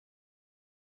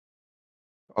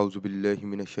أعوذ بالله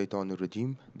من الشيطان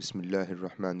الرجيم بسم الله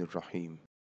الرحمن الرحيم.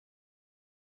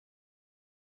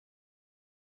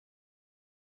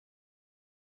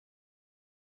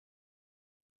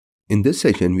 In this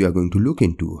session, we are going to look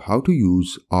into how to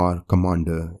use R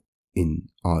Commander in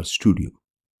R Studio.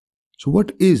 So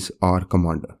what is R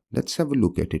Commander? Let's have a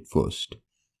look at it first.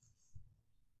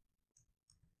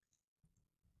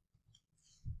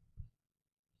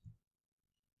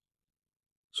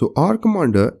 So R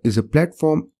Commander is a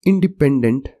platform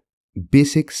independent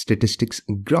basic statistics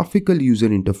graphical user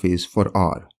interface for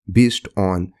R based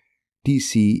on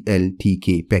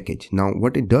TCLTK package. Now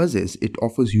what it does is it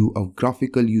offers you a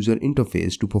graphical user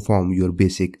interface to perform your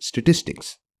basic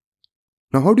statistics.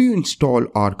 Now how do you install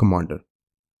R Commander?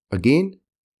 Again,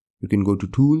 you can go to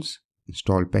Tools,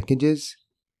 Install Packages,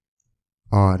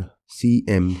 Rcmdr.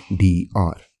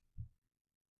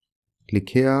 Click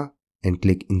here and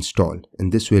click Install,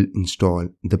 and this will install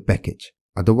the package.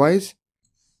 Otherwise,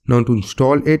 now to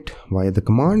install it via the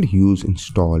command, use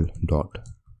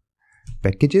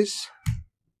install.packages,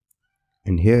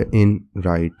 and herein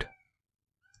write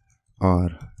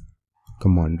R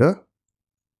Commander,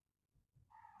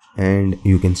 and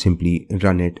you can simply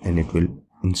run it and it will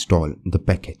install the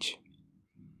package.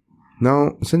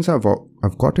 Now since I've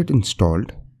got it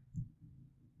installed,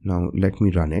 now let me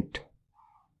run it.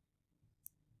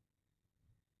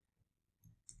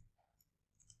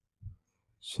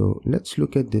 So let's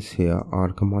look at this here,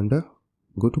 R Commander.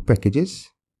 Go to packages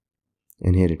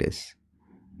and here it is.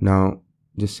 Now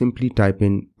just simply type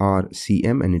in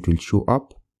RCM and it will show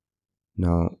up.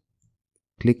 Now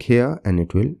click here and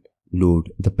it will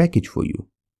load the package for you.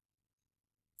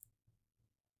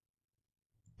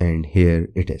 And here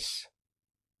it is.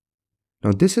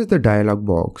 Now this is the dialog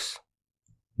box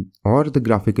or the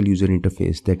graphical user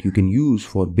interface that you can use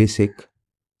for basic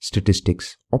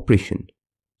statistics operation.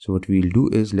 So what we'll do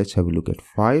is, let's have a look at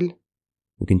file.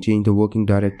 You can change the working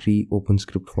directory, open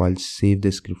script files, save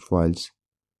the script files.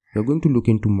 We're going to look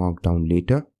into Markdown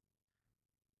later.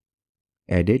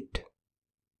 Edit.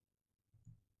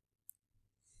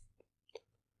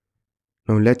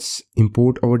 Now let's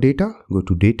import our data. Go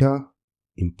to data,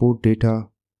 import data,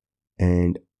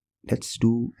 and let's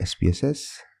do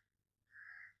SPSS.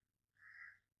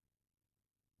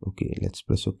 Okay, let's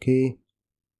press OK.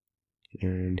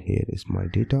 And here is my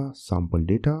data, sample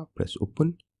data, press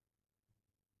open.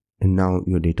 And now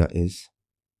your data is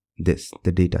this,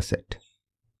 the data set.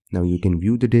 Now you can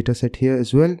view the data set here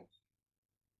as well.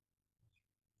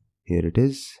 Here it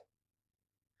is.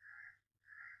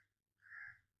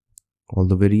 All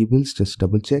the variables, just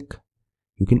double check.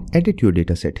 You can edit your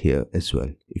data set here as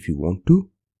well if you want to.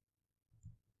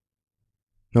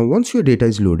 Now once your data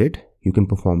is loaded, you can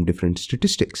perform different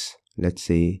statistics. Let's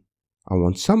say I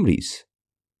want summaries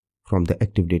from the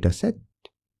active data set.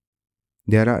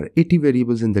 There are 80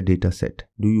 variables in the data set.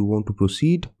 Do you want to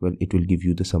proceed? Well, it will give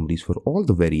you the summaries for all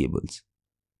the variables.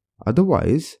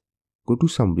 Otherwise, go to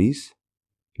summaries.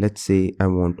 Let's say I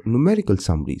want numerical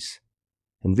summaries.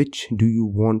 And which do you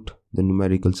want the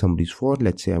numerical summaries for?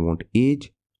 Let's say I want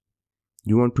age.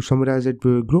 You want to summarize it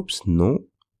per groups? No.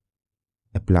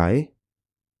 Apply.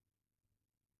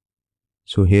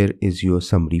 So here is your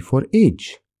summary for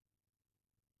age.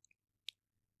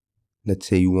 Let's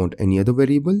say you want any other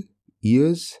variable,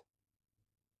 years,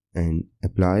 and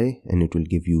apply, and it will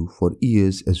give you for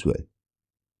years as well.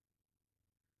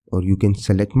 Or you can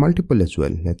select multiple as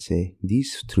well. Let's say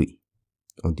these 3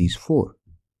 or these 4.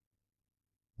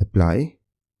 Apply,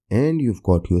 and you've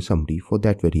got your summary for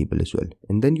that variable as well.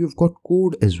 And then you've got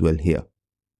code as well here.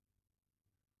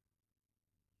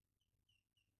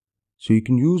 So you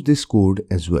can use this code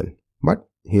as well. But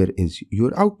here is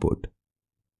your output.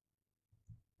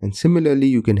 And similarly,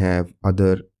 you can have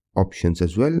other options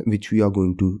as well, which we are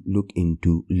going to look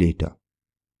into later.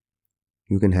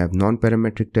 You can have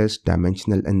non-parametric test,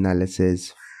 dimensional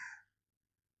analysis.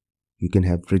 You can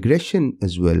have regression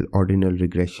as well, ordinal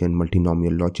regression,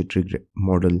 multinomial logic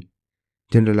model,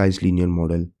 generalized linear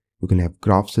model. You can have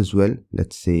graphs as well.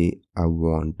 Let's say I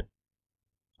want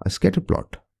a scatter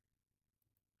plot.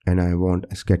 And I want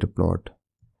a scatter plot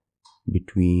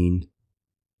between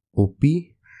OP.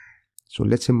 So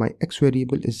let's say my X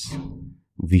variable is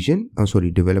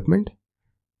development,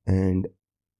 and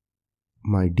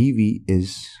my DV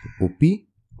is OP.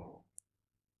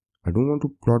 I don't want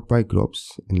to plot by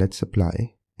groups, and let's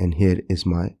apply. And here is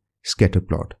my scatter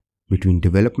plot between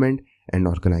development and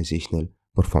organizational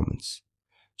performance.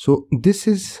 So this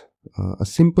is a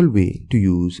simple way to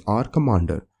use R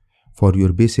Commander for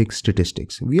your basic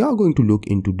statistics. We are going to look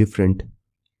into different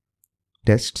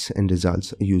tests and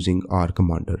results using R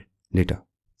Commander later.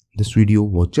 This video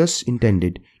was just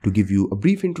intended to give you a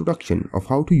brief introduction of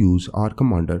how to use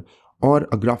Rcmdr or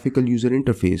a graphical user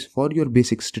interface for your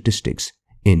basic statistics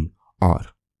in R.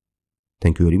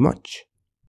 Thank you very much.